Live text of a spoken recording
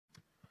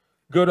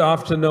Good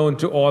afternoon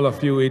to all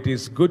of you. It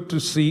is good to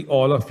see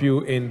all of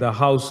you in the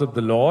house of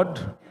the Lord.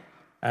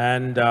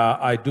 And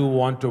I do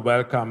want to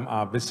welcome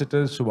our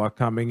visitors who are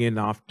coming in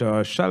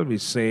after, shall we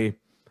say,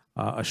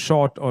 a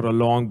short or a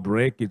long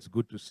break. It's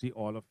good to see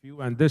all of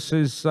you. And this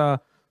is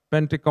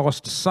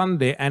Pentecost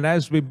Sunday. And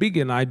as we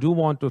begin, I do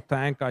want to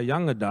thank our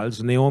young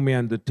adults, Naomi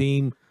and the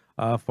team,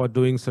 for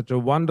doing such a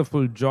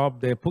wonderful job.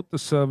 They put the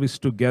service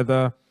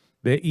together.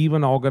 They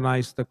even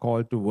organized the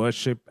call to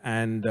worship,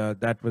 and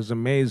that was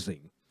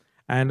amazing.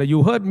 And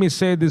you heard me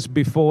say this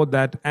before,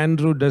 that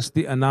Andrew does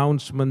the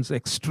announcements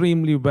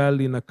extremely well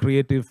in a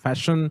creative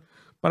fashion.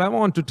 But I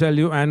want to tell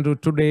you, Andrew,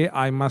 today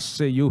I must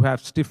say you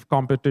have stiff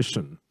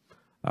competition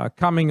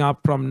coming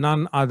up from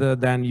none other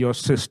than your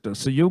sister.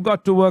 So you've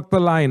got to work the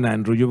line,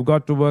 Andrew. You've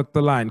got to work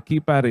the line.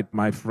 Keep at it,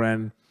 my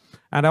friend.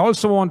 And I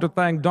also want to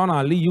thank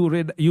Donna Lee.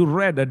 You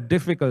read a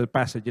difficult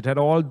passage. It had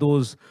all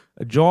those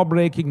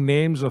jaw-breaking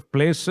names of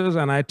places.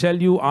 And I tell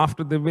you,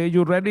 after the way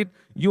you read it,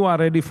 you are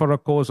ready for a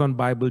course on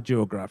Bible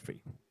geography.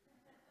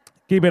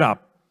 Keep it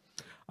up.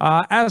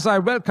 As I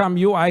welcome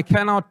you, I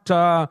cannot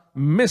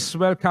miss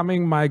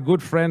welcoming my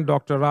good friend,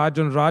 Dr.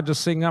 Rajan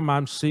Rajasingham.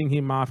 I'm seeing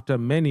him after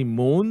many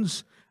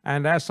moons.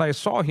 And as I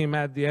saw him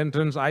at the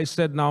entrance, I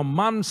said, now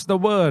mum's the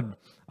word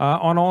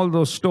on all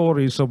those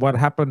stories of what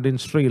happened in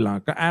Sri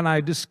Lanka. And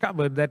I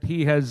discovered that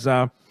he has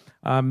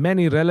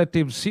many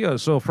relatives here.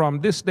 So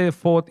from this day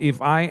forth, if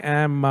I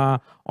am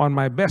on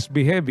my best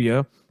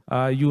behavior,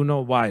 you know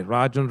why.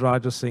 Rajan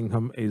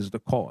Rajasingham is the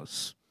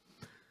cause.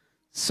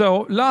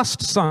 So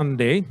last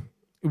Sunday,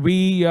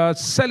 we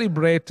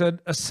celebrated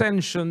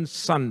Ascension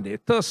Sunday.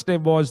 Thursday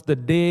was the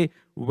day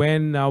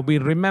when we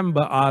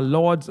remember our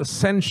Lord's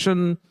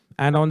ascension.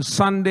 And on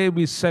Sunday,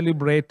 we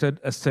celebrated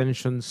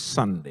Ascension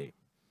Sunday.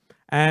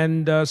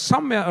 And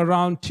somewhere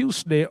around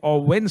Tuesday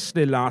or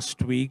Wednesday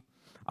last week,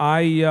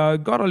 I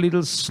got a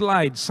little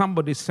slide.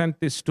 Somebody sent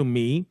this to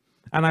me,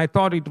 and I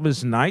thought it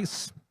was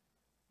nice.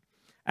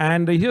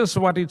 And here's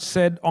what it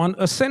said. On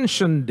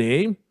Ascension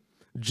Day,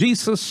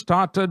 Jesus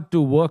started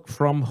to work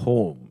from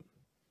home.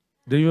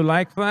 Do you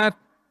like that?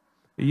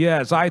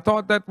 Yes, I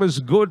thought that was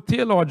good,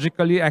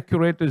 theologically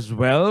accurate as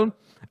well.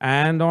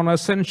 And on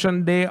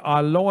Ascension Day,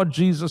 our Lord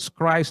Jesus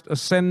Christ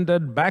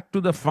ascended back to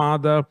the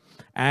Father.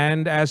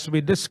 And as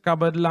we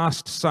discovered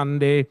last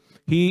Sunday,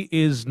 he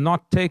is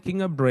not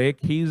taking a break.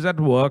 He's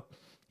at work.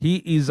 He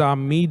is our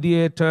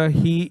mediator.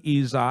 He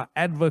is our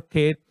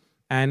advocate.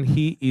 And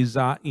he is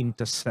our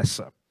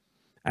intercessor.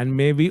 And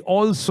may we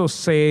also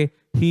say,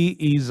 he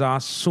is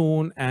our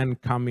soon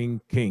and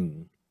coming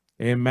King.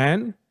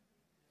 Amen.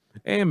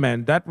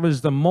 Amen. That was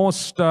the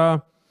most,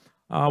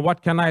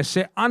 what can I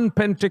say,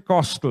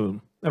 unpentecostal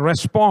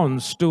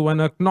response to an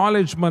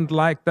acknowledgement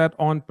like that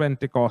on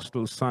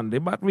Pentecostal Sunday.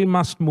 But we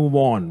must move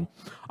on.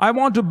 I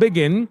want to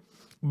begin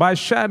by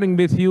sharing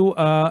with you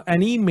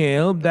an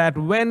email that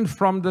went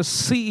from the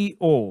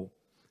CEO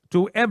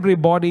to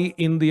everybody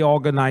in the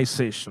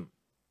organization.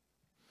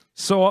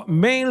 So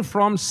mail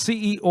from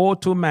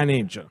CEO to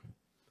manager,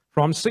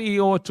 from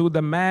CEO to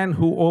the man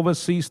who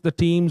oversees the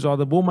teams or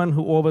the woman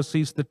who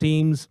oversees the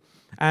teams.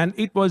 And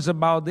it was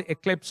about the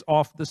eclipse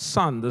of the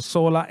sun, the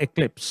solar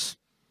eclipse.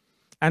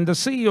 And the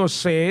CEO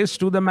says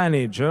to the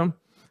manager,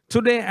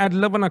 today at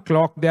 11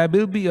 o'clock, there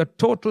will be a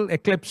total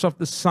eclipse of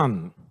the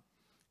sun.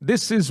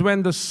 This is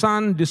when the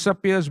sun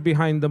disappears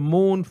behind the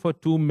moon for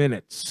 2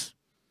 minutes.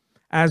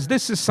 As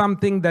this is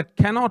something that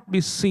cannot be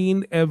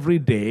seen every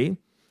day,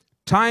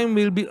 time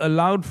will be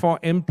allowed for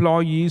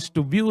employees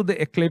to view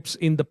the eclipse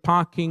in the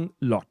parking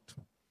lot.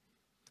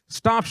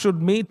 Staff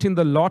should meet in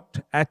the lot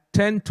at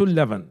 10 to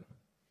 11.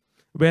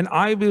 When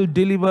I will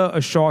deliver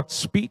a short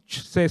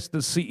speech, says the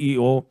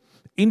CEO,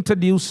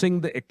 introducing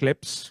the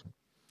eclipse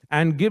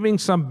and giving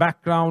some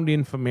background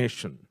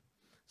information.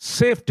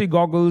 Safety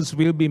goggles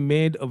will be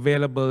made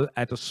available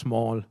at a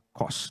small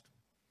cost.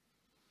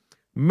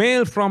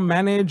 Mail from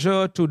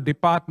manager to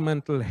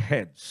departmental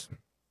heads.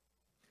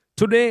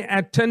 Today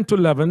at 10 to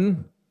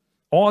 11,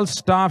 all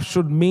staff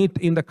should meet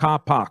in the car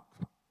park.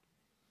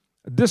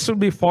 This will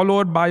be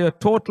followed by a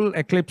total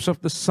eclipse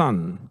of the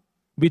sun,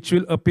 which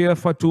will appear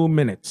for 2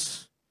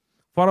 minutes.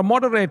 For a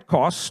moderate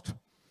cost,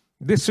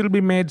 this will be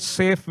made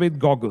safe with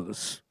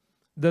goggles.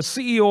 The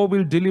CEO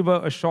will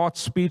deliver a short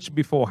speech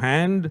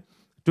beforehand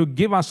to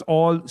give us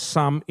all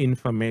some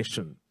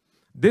information.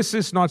 This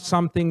is not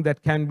something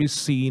that can be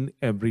seen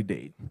every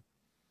day.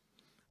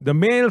 The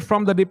mail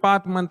from the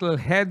departmental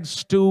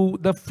heads to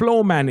the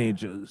flow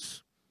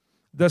managers.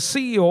 The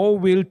CEO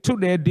will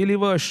today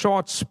deliver a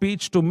short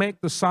speech to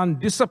make the sun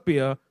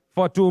disappear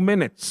for 2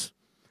 minutes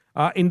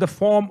in the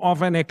form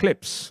of an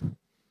eclipse.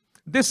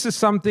 This is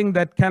something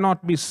that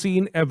cannot be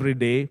seen every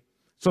day.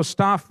 So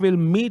staff will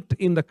meet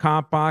in the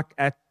car park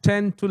at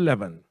 10 to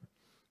 11.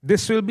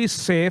 This will be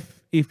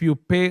safe if you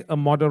pay a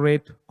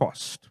moderate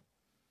cost.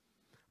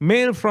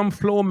 Mail from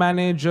flow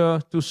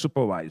manager to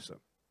supervisor.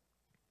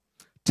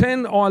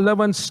 10 or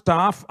 11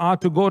 staff are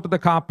to go to the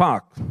car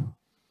park,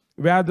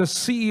 where the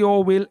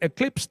CEO will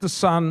eclipse the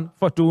sun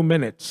for 2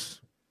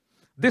 minutes.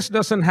 This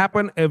doesn't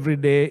happen every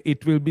day.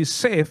 It will be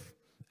safe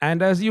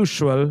and as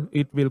usual,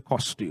 it will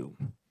cost you.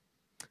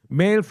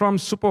 Mail from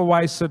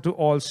supervisor to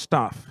all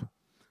staff.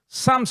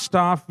 Some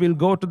staff will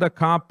go to the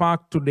car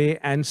park today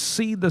and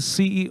see the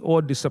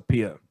CEO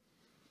disappear.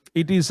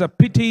 It is a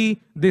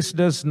pity this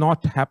does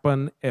not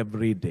happen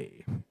every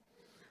day.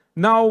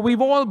 Now,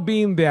 we've all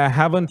been there,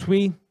 haven't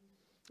we?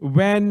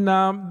 When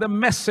the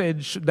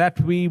message that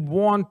we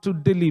want to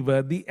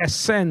deliver, the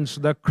essence,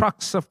 the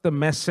crux of the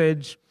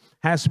message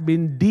has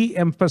been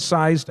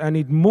de-emphasized and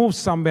it moves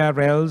somewhere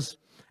else,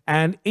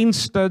 and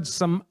instead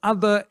some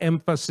other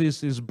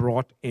emphasis is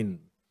brought in.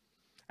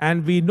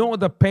 And we know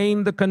the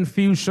pain, the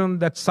confusion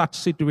that such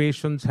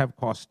situations have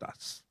caused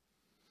us.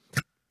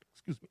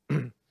 Excuse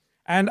me.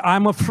 And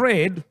I'm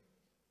afraid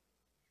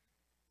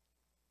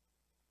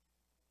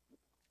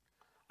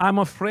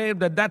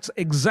that that's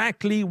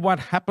exactly what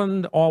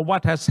happened, or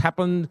what has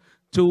happened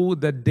to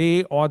the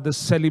day or the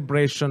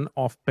celebration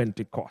of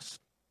Pentecost.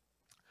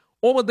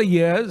 Over the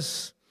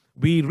years,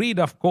 we read,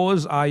 of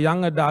course, our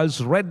young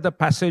adults read the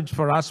passage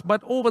for us,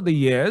 but over the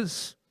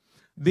years,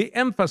 the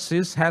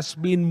emphasis has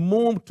been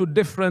moved to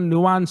different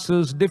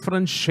nuances,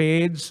 different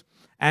shades,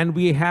 and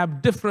we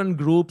have different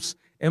groups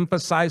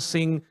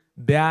emphasizing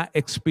their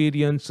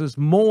experiences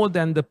more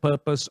than the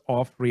purpose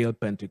of real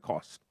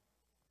Pentecost.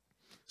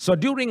 So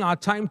during our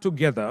time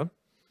together,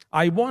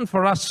 I want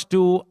for us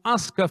to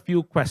ask a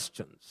few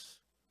questions.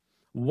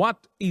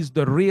 What is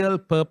the real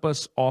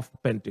purpose of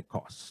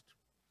Pentecost?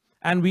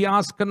 And we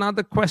ask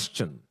another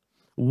question.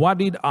 What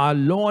did our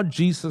Lord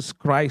Jesus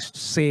Christ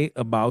say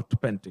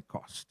about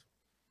Pentecost?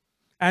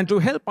 And to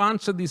help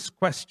answer these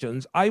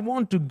questions, I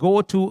want to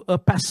go to a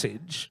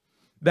passage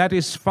that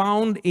is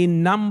found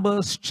in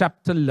Numbers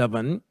chapter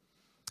 11.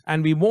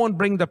 And we won't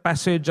bring the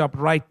passage up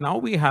right now.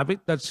 We have it.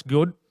 That's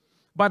good.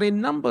 But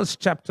in Numbers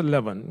chapter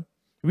 11,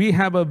 we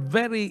have a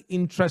very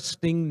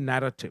interesting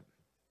narrative.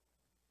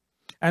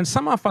 And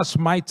some of us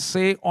might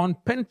say on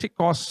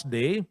Pentecost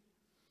Day,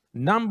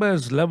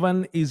 Numbers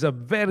 11 is a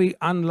very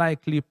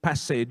unlikely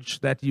passage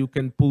that you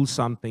can pull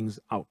some things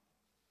out.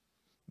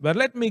 But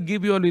let me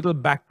give you a little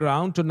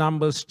background to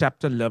Numbers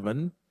chapter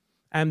 11,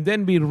 and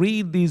then we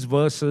read these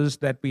verses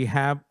that we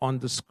have on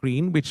the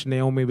screen, which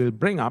Naomi will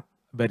bring up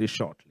very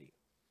shortly.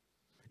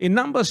 In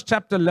Numbers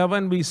chapter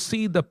 11, we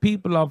see the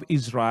people of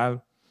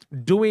Israel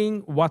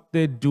doing what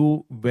they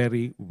do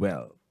very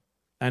well.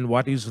 And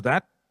what is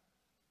that?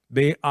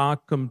 They are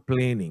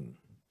complaining.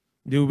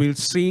 You will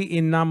see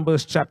in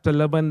Numbers chapter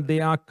 11, they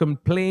are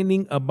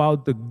complaining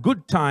about the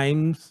good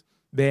times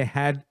they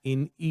had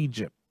in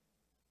Egypt.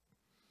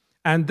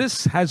 And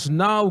this has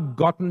now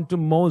gotten to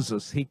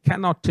Moses. He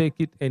cannot take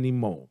it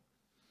anymore.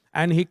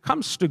 And he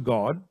comes to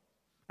God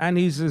and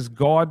he says,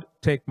 God,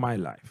 take my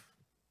life.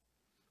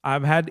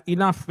 I've had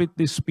enough with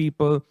these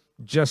people,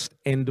 just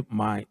end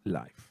my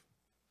life.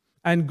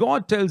 And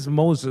God tells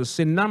Moses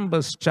in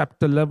Numbers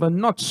chapter 11,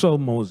 not so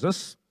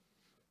Moses,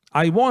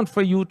 I want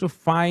for you to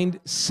find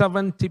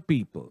 70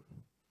 people,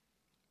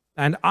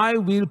 and I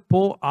will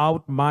pour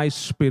out my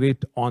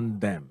spirit on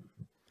them.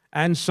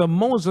 And so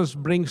Moses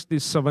brings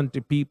these 70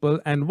 people,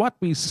 and what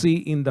we see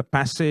in the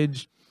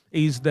passage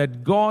is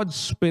that God's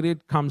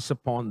spirit comes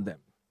upon them.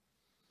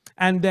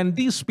 And then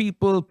these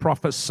people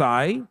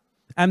prophesy,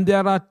 and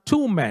there are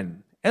two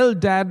men,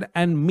 Eldad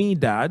and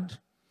Medad,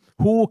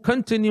 who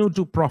continue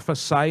to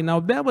prophesy.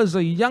 Now, there was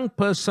a young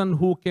person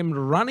who came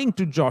running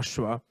to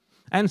Joshua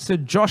and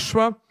said,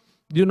 Joshua,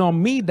 you know,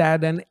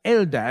 Medad and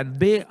Eldad,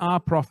 they are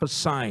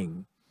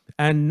prophesying.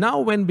 And now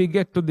when we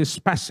get to this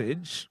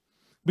passage,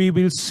 we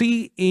will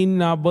see in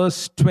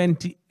verse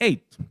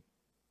 28,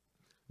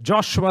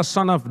 Joshua,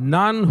 son of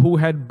Nun, who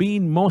had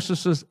been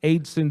Moses'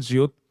 aide since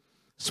youth,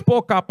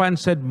 spoke up and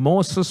said,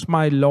 Moses,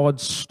 my Lord,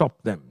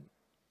 stop them.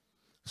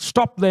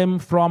 Stop them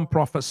from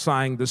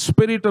prophesying. The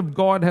Spirit of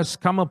God has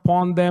come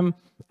upon them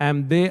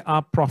and they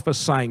are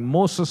prophesying.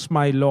 Moses,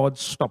 my Lord,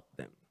 stop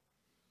them.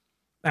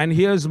 And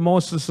here's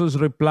Moses'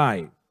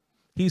 reply.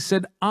 He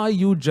said, are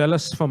you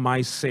jealous for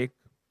my sake?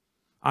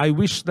 I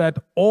wish that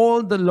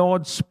all the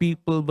Lord's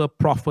people were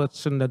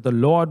prophets and that the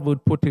Lord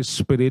would put his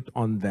spirit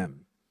on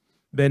them.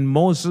 Then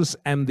Moses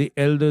and the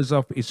elders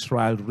of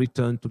Israel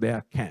returned to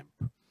their camp.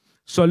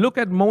 So look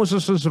at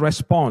Moses'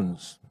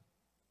 response.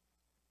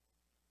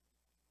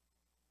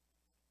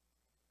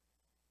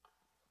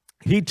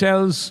 He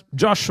tells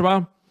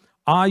Joshua,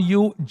 are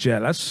you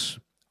jealous?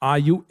 Are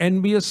you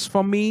envious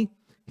for me?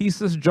 He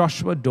says,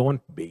 Joshua,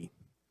 don't be.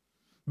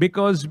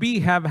 Because we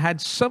have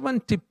had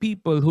 70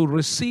 people who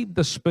received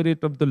the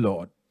Spirit of the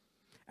Lord.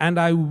 And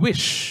I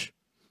wish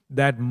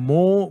that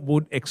more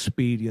would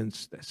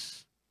experience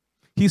this.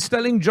 He's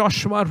telling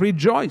Joshua,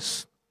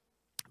 rejoice.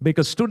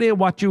 Because today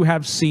what you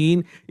have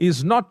seen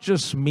is not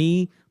just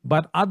me,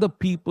 but other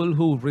people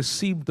who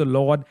received the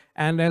Lord.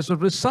 And as a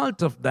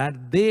result of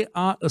that, they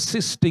are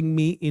assisting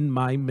me in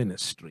my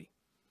ministry.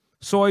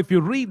 So if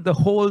you read the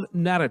whole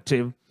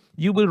narrative,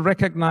 you will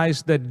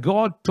recognize that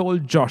God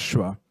told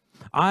Joshua,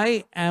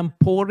 I am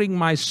pouring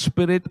my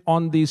spirit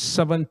on these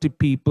 70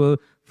 people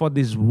for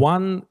this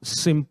one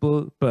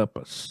simple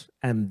purpose.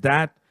 And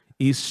that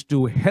is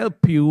to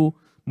help you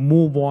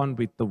move on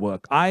with the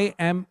work. I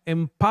am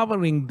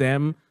empowering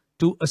them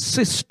to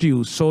assist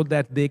you so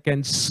that they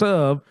can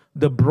serve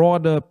the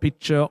broader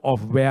picture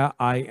of where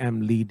I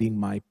am leading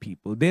my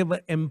people. They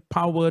were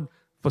empowered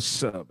for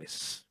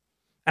service.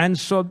 And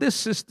so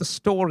this is the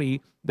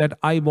story that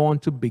I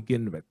want to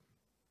begin with.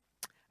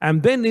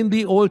 And then in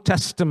the Old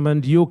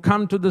Testament, you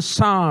come to the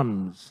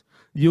Psalms,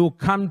 you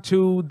come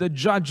to the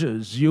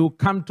Judges, you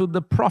come to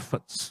the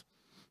prophets.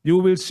 You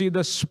will see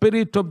the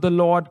Spirit of the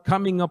Lord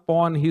coming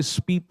upon his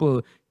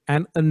people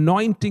and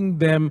anointing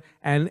them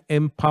and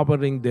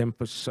empowering them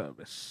for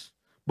service.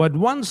 But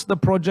once the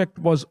project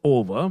was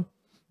over,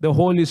 the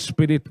Holy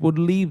Spirit would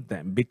leave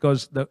them,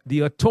 because the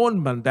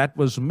atonement that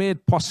was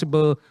made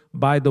possible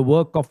by the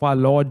work of our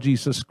Lord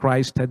Jesus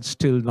Christ had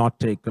still not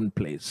taken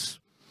place.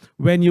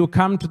 When you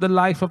come to the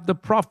life of the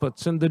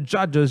prophets and the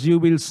judges, you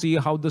will see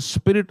how the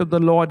Spirit of the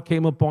Lord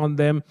came upon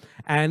them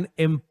and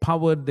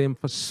empowered them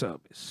for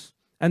service.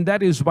 And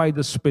that is why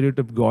the Spirit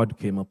of God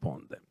came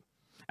upon them.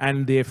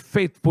 And they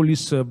faithfully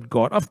served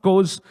God. Of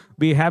course,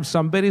 we have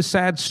some very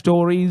sad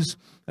stories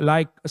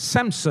like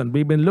Samson.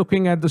 We've been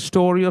looking at the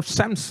story of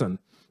Samson.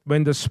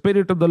 When the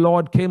Spirit of the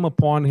Lord came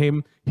upon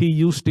him, he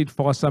used it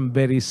for some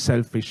very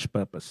selfish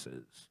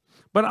purposes.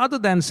 But other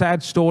than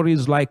sad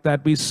stories like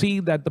that, we see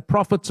that the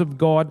prophets of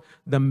God,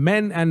 the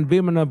men and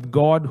women of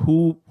God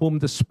whom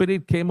the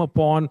Spirit came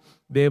upon,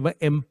 they were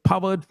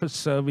empowered for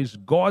service,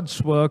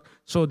 God's work,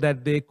 so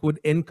that they could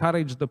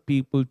encourage the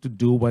people to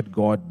do what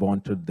God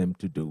wanted them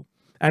to do.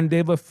 And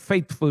they were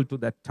faithful to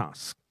that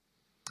task.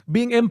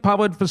 Being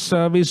empowered for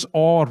service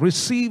or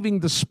receiving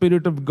the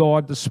Spirit of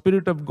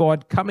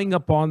God coming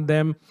upon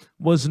them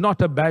was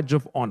not a badge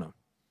of honor.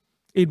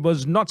 It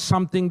was not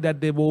something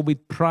that they wore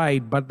with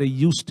pride, but they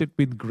used it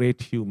with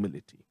great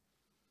humility.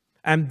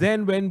 And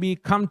then when we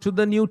come to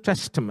the New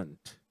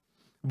Testament,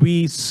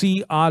 we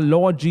see our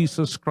Lord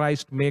Jesus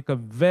Christ make a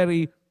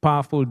very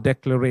powerful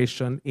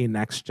declaration in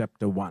Acts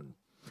chapter 1.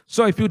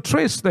 So if you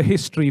trace the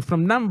history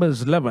from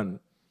Numbers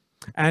 11,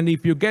 and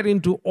if you get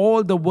into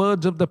all the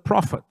words of the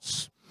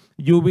prophets,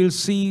 you will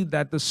see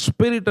that the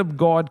Spirit of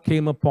God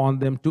came upon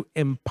them to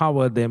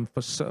empower them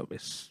for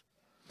service.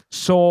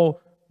 So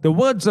the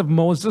words of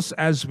Moses,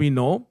 as we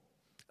know,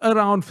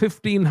 around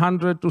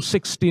 1500 to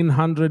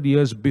 1600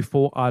 years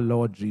before our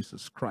Lord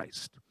Jesus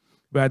Christ,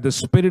 where the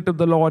Spirit of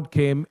the Lord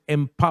came,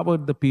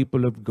 empowered the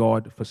people of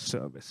God for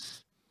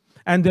service.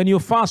 And then you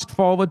fast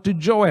forward to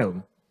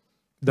Joel,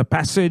 the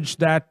passage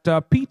that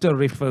Peter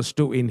refers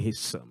to in his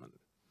sermon,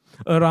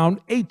 around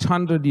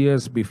 800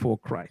 years before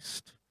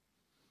Christ.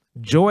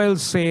 Joel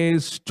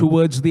says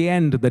towards the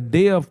end, the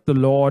day of the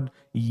Lord,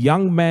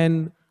 young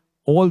men,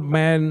 old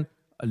men,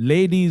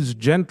 ladies,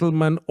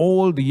 gentlemen,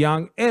 old,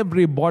 young,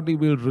 everybody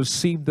will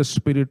receive the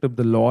Spirit of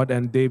the Lord,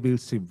 and they will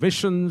see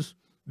visions,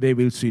 they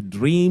will see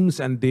dreams,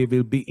 and they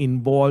will be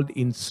involved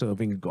in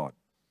serving God.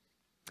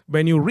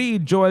 When you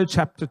read Joel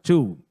chapter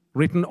 2,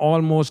 written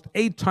almost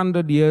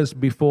 800 years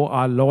before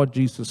our Lord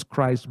Jesus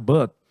Christ's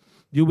birth,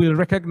 you will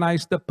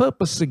recognize the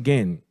purpose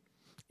again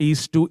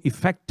is to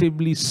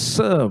effectively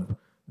serve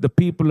the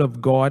people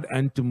of God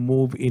and to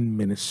move in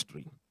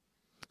ministry.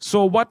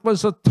 So what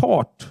was a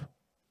thought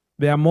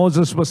where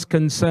Moses was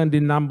concerned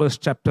in Numbers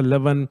chapter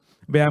 11,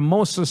 where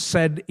Moses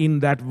said in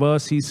that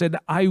verse, he said,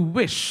 I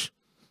wish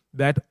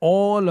that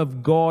all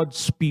of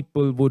God's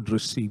people would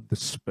receive the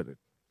Spirit.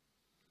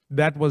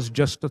 That was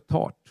just a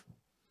thought.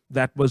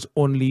 That was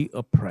only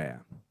a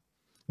prayer.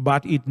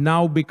 But it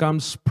now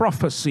becomes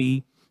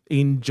prophecy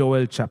in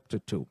Joel chapter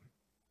 2.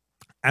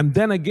 And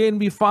then again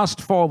we fast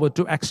forward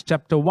to Acts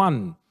chapter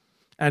 1.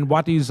 And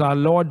what is our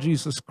Lord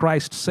Jesus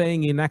Christ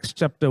saying in Acts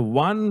chapter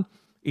 1,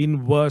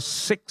 in verse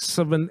 6,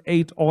 7,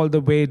 8, all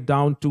the way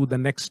down to the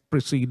next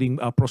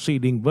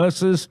preceding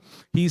verses?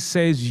 He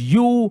says,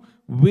 you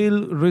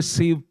will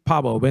receive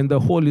power when the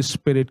Holy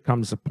Spirit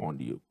comes upon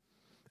you.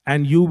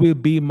 And you will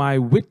be my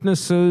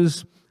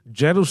witnesses,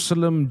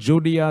 Jerusalem,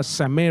 Judea,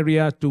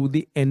 Samaria, to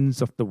the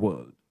ends of the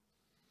world.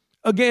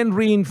 Again,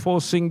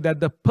 reinforcing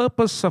that the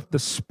purpose of the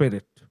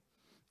Spirit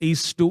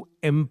is to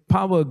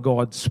empower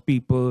God's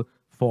people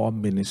for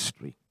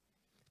ministry,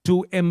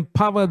 to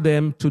empower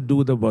them to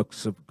do the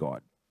works of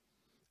God.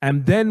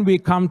 And then we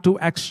come to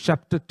Acts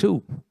chapter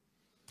 2.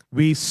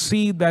 We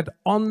see that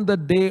on the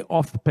day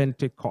of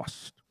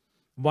Pentecost,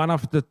 one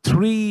of the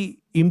three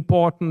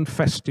important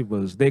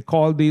festivals, they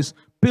call these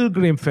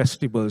pilgrim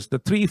festivals, the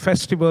three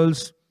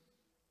festivals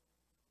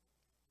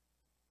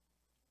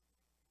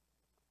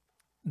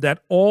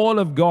that all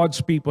of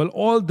God's people,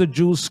 all the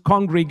Jews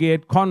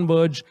congregate,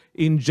 converge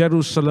in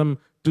Jerusalem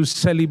to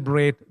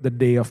celebrate the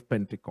day of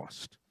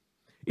Pentecost.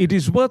 It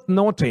is worth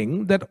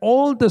noting that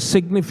all the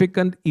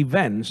significant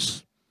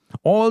events,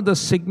 all the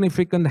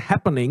significant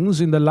happenings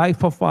in the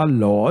life of our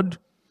Lord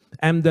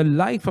and the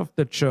life of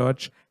the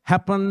church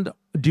happened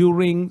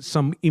during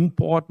some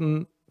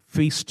important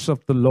feasts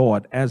of the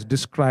Lord, as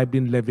described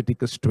in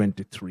Leviticus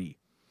 23.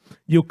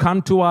 You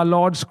come to our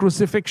Lord's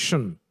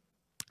crucifixion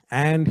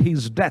and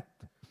his death.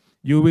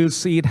 You will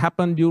see it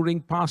happen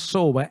during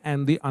Passover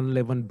and the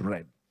unleavened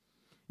bread.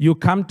 You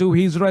come to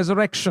his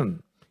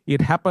resurrection.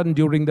 It happened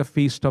during the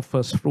Feast of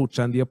First Fruits,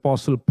 and the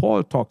Apostle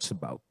Paul talks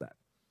about that.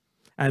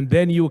 And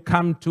then you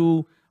come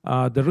to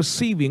the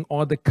receiving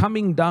or the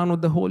coming down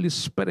of the Holy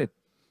Spirit.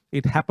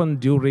 It happened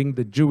during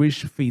the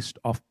Jewish Feast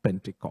of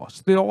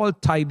Pentecost. They're all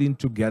tied in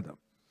together.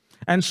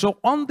 And so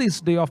on this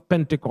day of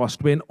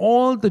Pentecost, when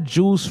all the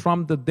Jews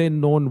from the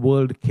then known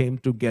world came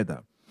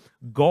together,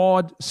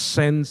 God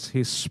sends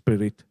his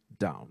Spirit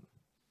down.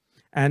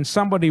 And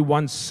somebody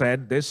once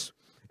said this,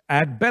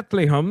 at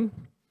Bethlehem,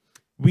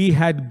 we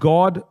had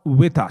God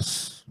with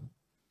us.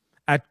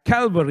 At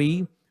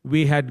Calvary,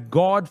 we had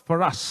God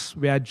for us,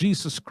 where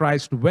Jesus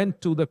Christ went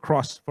to the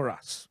cross for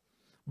us.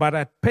 But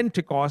at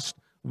Pentecost,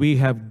 we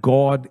have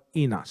God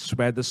in us,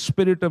 where the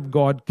Spirit of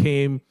God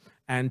came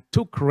and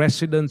took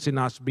residence in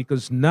us,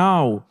 because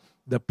now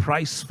the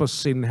price for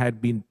sin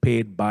had been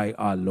paid by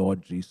our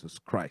Lord Jesus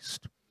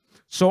Christ.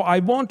 So I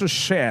want to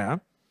share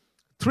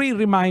 3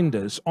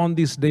 reminders on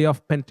this day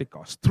of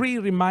Pentecost, 3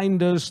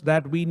 reminders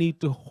that we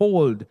need to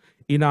hold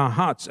in our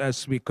hearts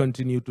as we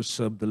continue to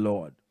serve the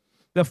Lord.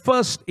 The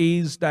first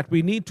is that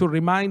we need to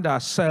remind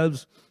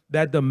ourselves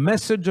that the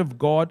message of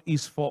God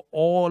is for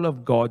all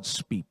of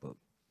God's people.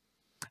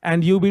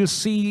 And you will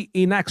see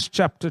in Acts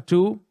chapter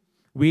 2,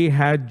 we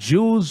had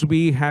Jews,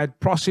 we had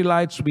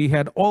proselytes, we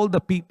had all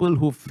the people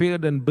who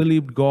feared and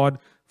believed God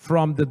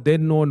from the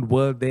then known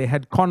world. They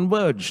had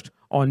converged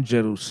on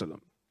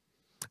Jerusalem.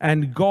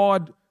 And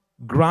God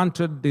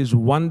granted this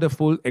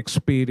wonderful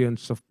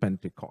experience of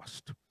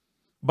Pentecost.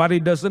 But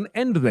it doesn't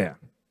end there.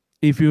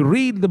 If you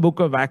read the book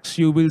of Acts,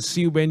 you will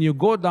see when you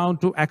go down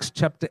to Acts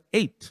chapter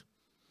 8,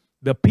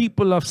 the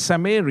people of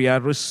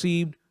Samaria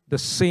received the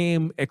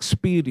same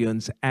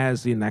experience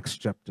as in Acts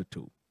chapter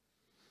 2.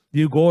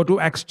 You go to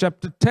Acts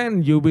chapter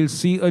 10, you will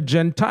see a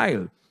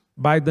Gentile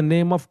by the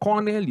name of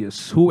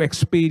Cornelius who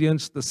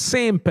experienced the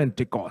same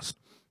Pentecost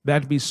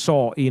that we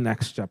saw in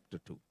Acts chapter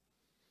 2.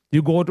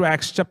 You go to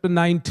Acts chapter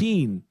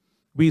 19,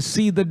 we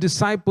see the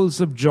disciples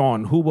of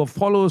John who were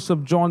followers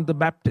of John the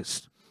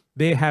Baptist.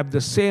 They have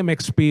the same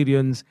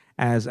experience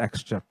as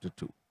Acts chapter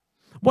 2.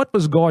 What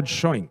was God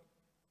showing?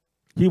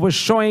 He was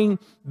showing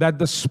that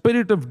the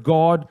Spirit of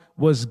God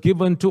was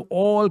given to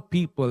all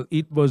people.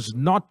 It was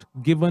not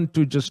given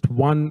to just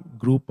one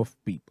group of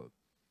people.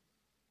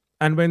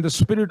 And when the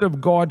Spirit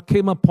of God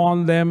came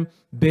upon them,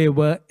 they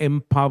were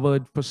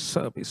empowered for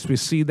service. We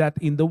see that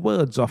in the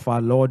words of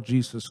our Lord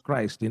Jesus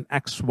Christ in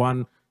Acts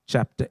 1,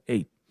 chapter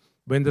 8.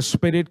 When the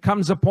Spirit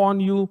comes upon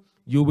you,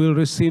 you will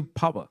receive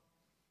power.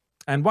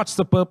 And what's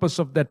the purpose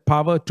of that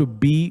power? To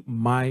be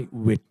my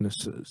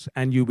witnesses.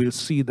 And you will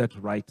see that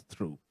right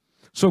through.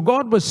 So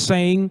God was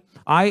saying,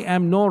 I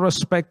am no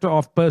respecter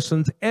of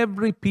persons.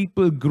 Every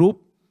people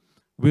group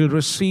will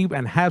receive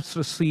and has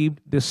received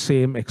the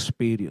same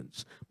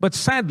experience. But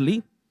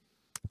sadly,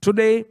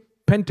 today,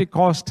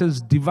 Pentecost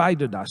has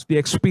divided us. The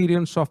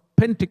experience of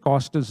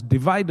Pentecost has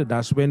divided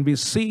us. When we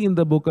see in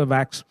the book of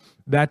Acts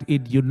that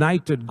it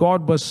united,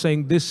 God was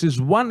saying, this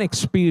is one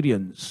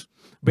experience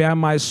where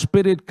my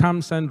Spirit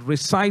comes and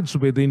resides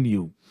within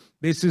you.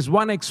 This is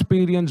one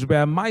experience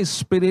where my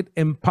Spirit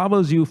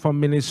empowers you for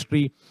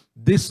ministry.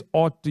 This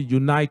ought to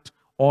unite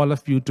all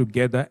of you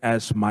together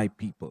as my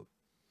people.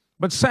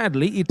 But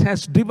sadly, it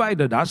has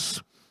divided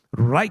us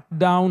right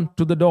down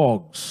to the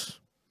dogs.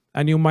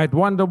 And you might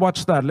wonder,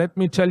 what's that? Let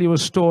me tell you a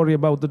story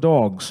about the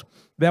dogs.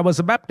 There was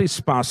a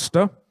Baptist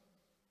pastor.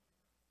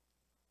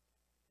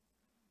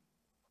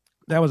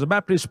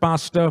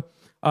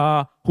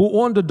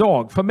 Who owned a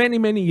dog for many,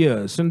 many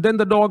years. And then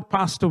the dog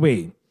passed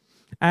away.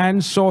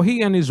 And so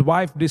he and his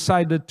wife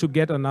decided to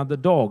get another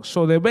dog.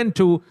 So they went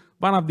to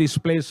one of these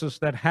places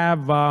that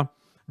have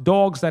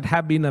dogs that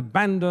have been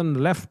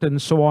abandoned, left,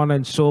 and so on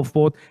and so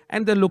forth.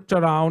 And they looked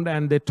around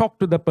and they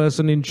talked to the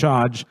person in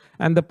charge.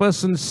 And the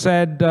person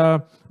said,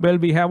 well,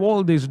 we have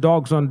all these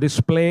dogs on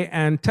display,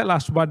 and tell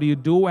us, what do you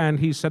do? And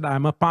he said,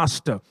 I'm a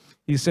pastor.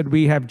 He said,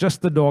 we have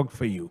just the dog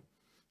for you.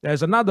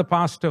 There's another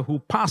pastor who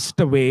passed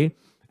away,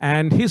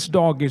 and his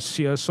dog is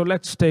here. So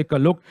let's take a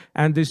look.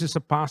 And this is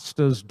a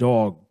pastor's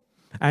dog.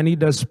 And he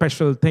does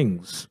special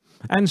things.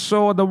 And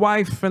so the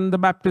wife and the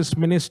Baptist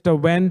minister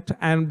went,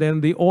 and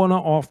then the owner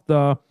of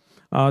the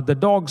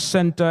dog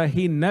center,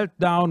 he knelt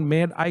down,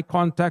 made eye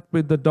contact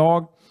with the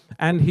dog,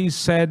 and he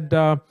said,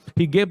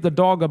 he gave the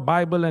dog a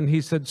Bible, and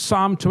he said,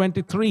 Psalm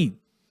 23.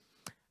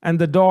 And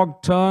the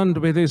dog turned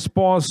with his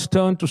paws,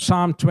 turned to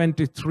Psalm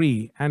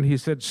 23. And he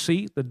said,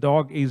 see, the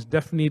dog is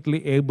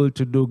definitely able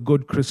to do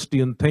good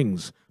Christian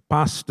things.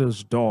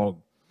 Pastor's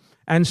dog.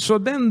 And so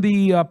then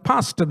the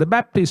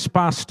Baptist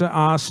pastor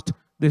asked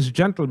this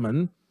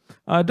gentleman,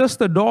 does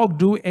the dog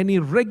do any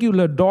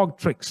regular dog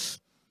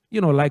tricks?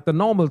 You know, like the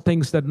normal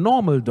things that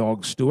normal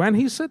dogs do. And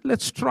he said,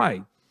 let's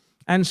try.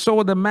 And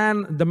so the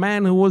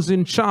man who was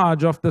in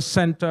charge of the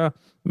center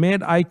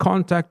made eye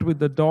contact with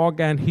the dog,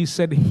 and he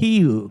said,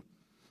 heel.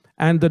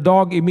 And the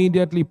dog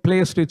immediately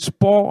placed its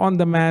paw on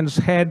the man's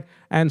head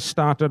and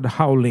started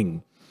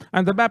howling.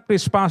 And the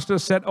Baptist pastor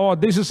said, oh,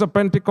 this is a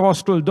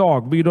Pentecostal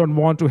dog. We don't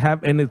want to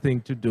have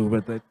anything to do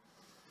with it.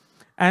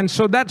 And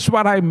so that's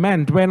what I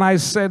meant when I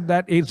said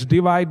that it's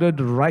divided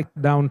right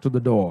down to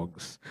the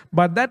dogs.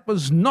 But that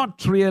was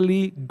not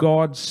really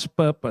God's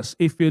purpose.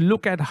 If you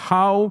look at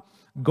how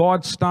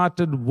God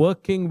started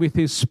working with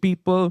his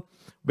people,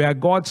 where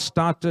God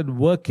started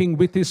working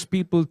with his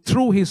people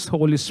through his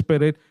Holy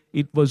Spirit,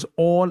 it was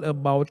all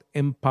about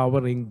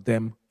empowering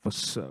them for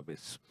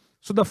service.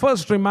 So the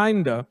first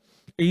reminder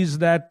is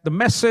that the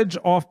message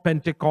of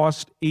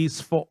Pentecost is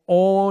for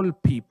all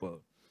people.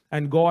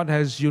 And God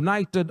has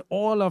united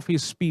all of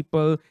his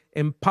people,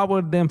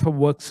 empowered them for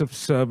works of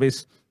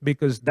service,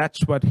 because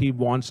that's what he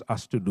wants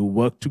us to do,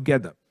 work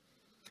together.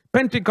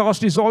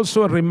 Pentecost is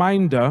also a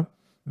reminder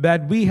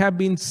that we have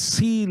been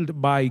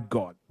sealed by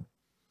God.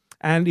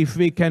 And if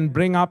we can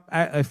bring up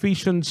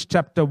Ephesians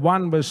chapter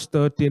 1, verse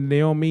 13,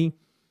 Naomi.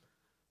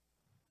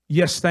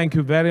 Yes, thank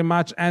you very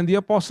much. And the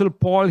Apostle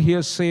Paul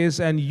here says,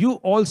 and you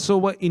also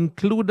were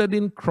included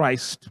in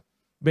Christ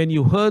when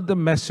you heard the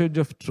message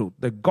of truth,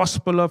 the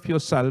gospel of your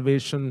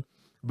salvation.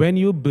 When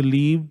you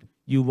believed,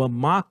 you were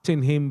marked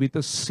in him with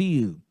a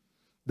seal,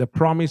 the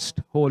promised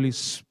Holy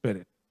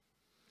Spirit.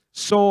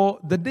 So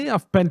the day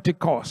of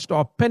Pentecost,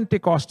 or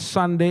Pentecost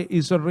Sunday,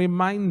 is a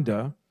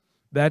reminder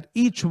that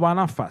each one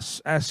of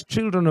us as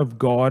children of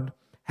God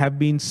have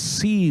been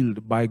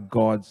sealed by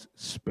God's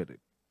Spirit.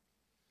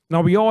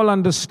 Now we all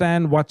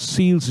understand what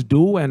seals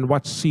do and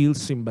what seals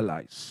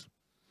symbolize.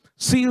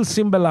 Seals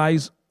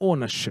symbolize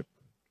ownership.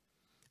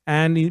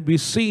 And we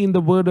see in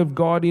the Word of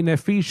God in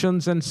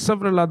Ephesians and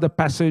several other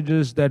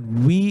passages that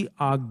we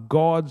are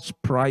God's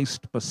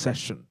prized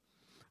possession.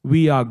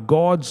 We are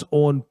God's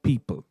own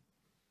people.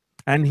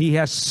 And he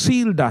has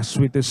sealed us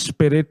with his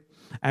Spirit.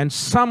 And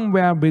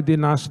somewhere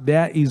within us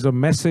there is a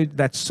message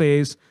that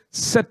says,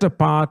 set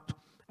apart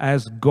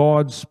as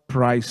God's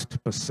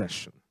prized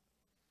possession.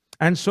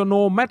 And so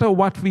no matter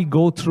what we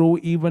go through,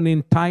 even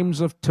in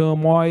times of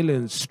turmoil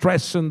and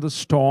stress and the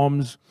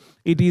storms,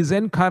 it is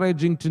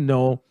encouraging to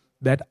know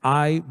that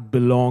I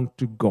belong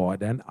to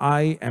God and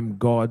I am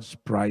God's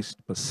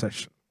prized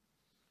possession.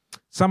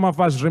 Some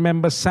of us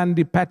remember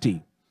Sandy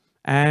Patty,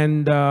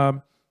 and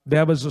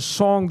there was a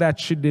song that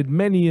she did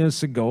many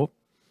years ago,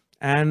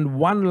 and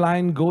one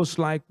line goes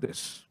like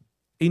this: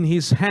 in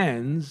his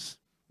hands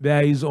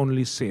there is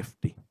only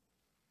safety.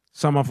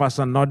 Some of us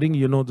are nodding,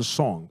 you know the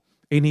song.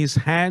 In his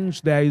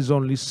hands there is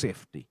only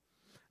safety.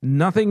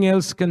 Nothing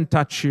else can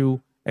touch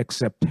you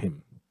except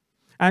him.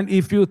 And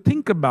if you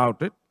think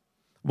about it,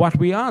 what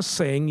we are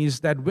saying is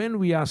that when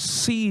we are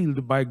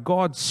sealed by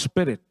God's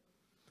Spirit,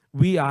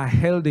 we are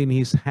held in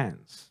his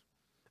hands.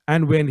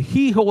 And when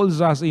he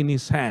holds us in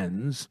his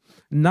hands,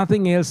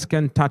 nothing else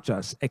can touch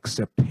us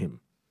except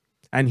him.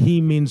 And he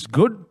means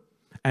good,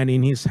 and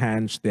in his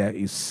hands there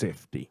is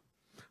safety.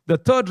 The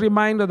third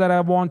reminder that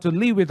I want to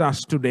leave with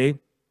us today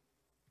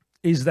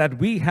is that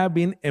we have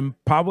been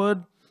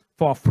empowered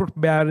for fruit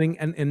bearing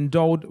and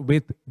endowed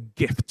with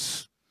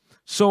gifts.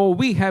 So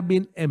we have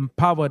been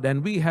empowered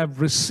and we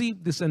have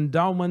received this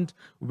endowment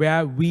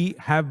where we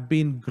have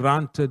been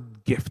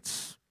granted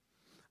gifts.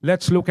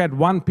 Let's look at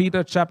 1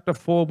 Peter chapter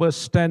 4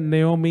 verse 10,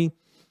 Naomi.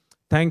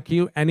 Thank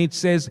you. And it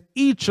says,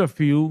 each of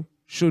you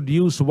should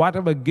use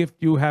whatever gift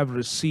you have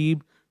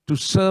received to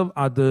serve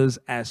others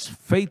as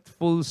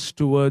faithful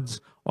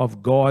stewards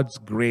of God's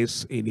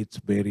grace in its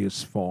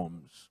various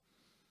forms.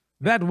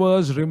 That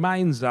verse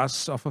reminds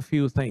us of a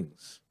few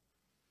things.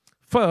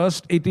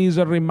 First, it is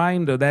a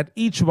reminder that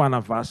each one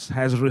of us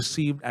has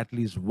received at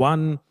least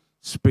one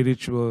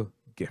spiritual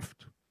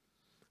gift.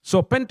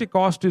 So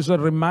Pentecost is a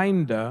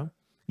reminder,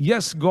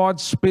 yes,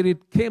 God's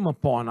Spirit came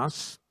upon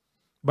us,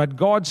 but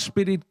God's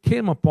Spirit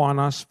came upon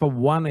us for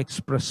one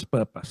express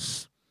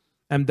purpose.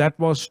 And that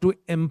was to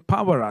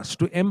empower us,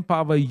 to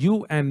empower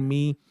you and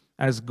me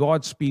as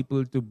God's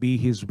people to be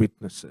his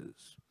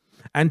witnesses.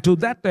 And to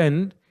that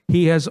end,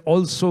 he has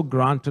also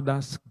granted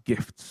us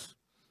gifts.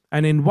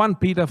 And in 1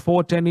 Peter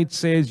 4:10, it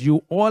says,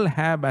 you all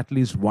have at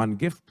least one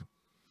gift.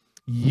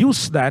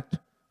 Use that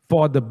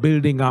for the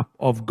building up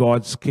of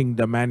God's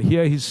kingdom. And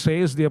here he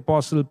says, the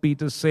Apostle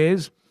Peter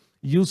says,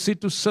 use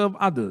it to serve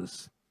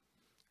others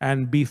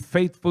and be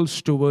faithful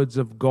stewards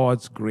of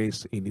God's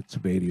grace in its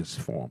various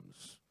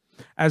forms.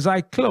 As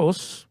I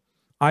close,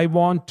 I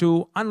want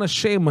to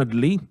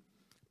unashamedly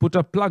put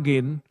a plug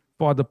in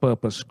for the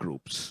purpose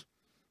groups.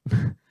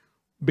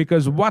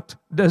 Because what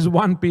does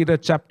 1 Peter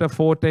chapter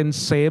 4:10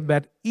 say?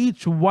 That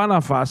each one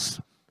of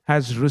us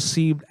has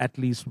received at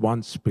least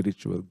one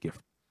spiritual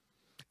gift.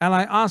 And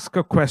I ask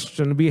a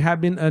question. We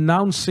have been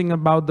announcing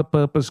about the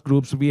purpose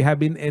groups. We have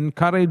been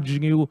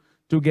encouraging you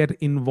to get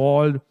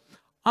involved.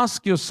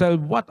 Ask yourself,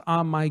 what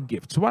are my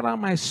gifts? What are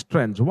my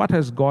strengths? What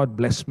has God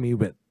blessed me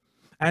with?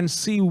 And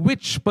see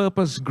which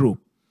purpose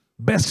group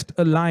best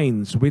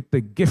aligns with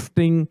the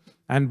gifting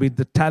and with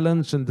the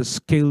talents and the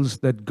skills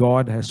that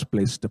God has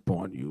placed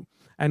upon you.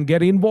 And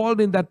get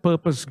involved in that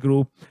purpose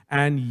group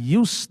and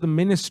use the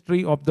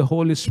ministry of the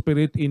Holy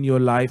Spirit in your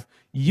life.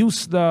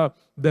 Use the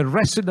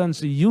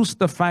residency, use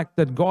the fact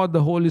that God,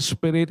 the Holy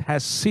Spirit,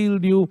 has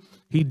sealed you.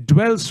 He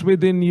dwells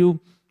within you,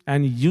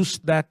 and use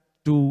that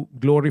to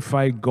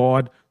glorify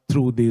God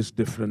through these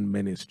different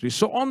ministries.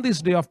 So on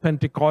this day of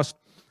Pentecost,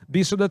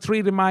 these are the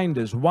three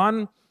reminders.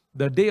 One,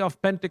 the day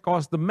of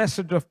Pentecost, the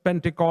message of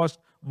Pentecost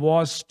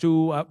was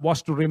to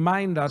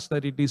remind us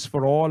that it is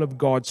for all of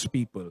God's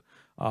people,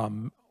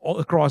 all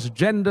across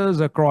genders,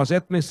 across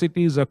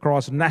ethnicities,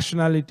 across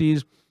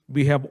nationalities.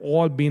 We have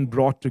all been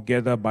brought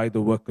together by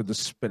the work of the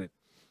Spirit.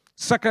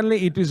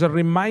 Secondly, it is a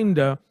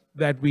reminder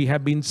that we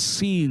have been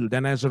sealed,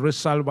 and as a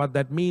result, what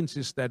that means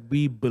is that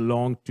we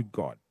belong to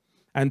God.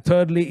 And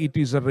thirdly, it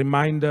is a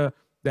reminder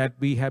that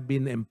we have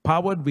been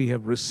empowered, we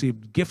have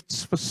received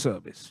gifts for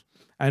service.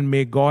 And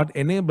may God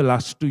enable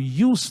us to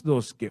use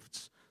those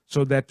gifts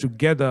so that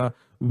together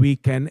we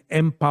can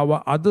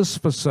empower others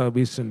for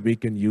service and we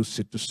can use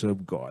it to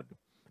serve God.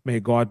 May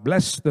God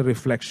bless the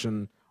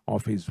reflection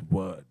of His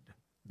word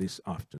this afternoon.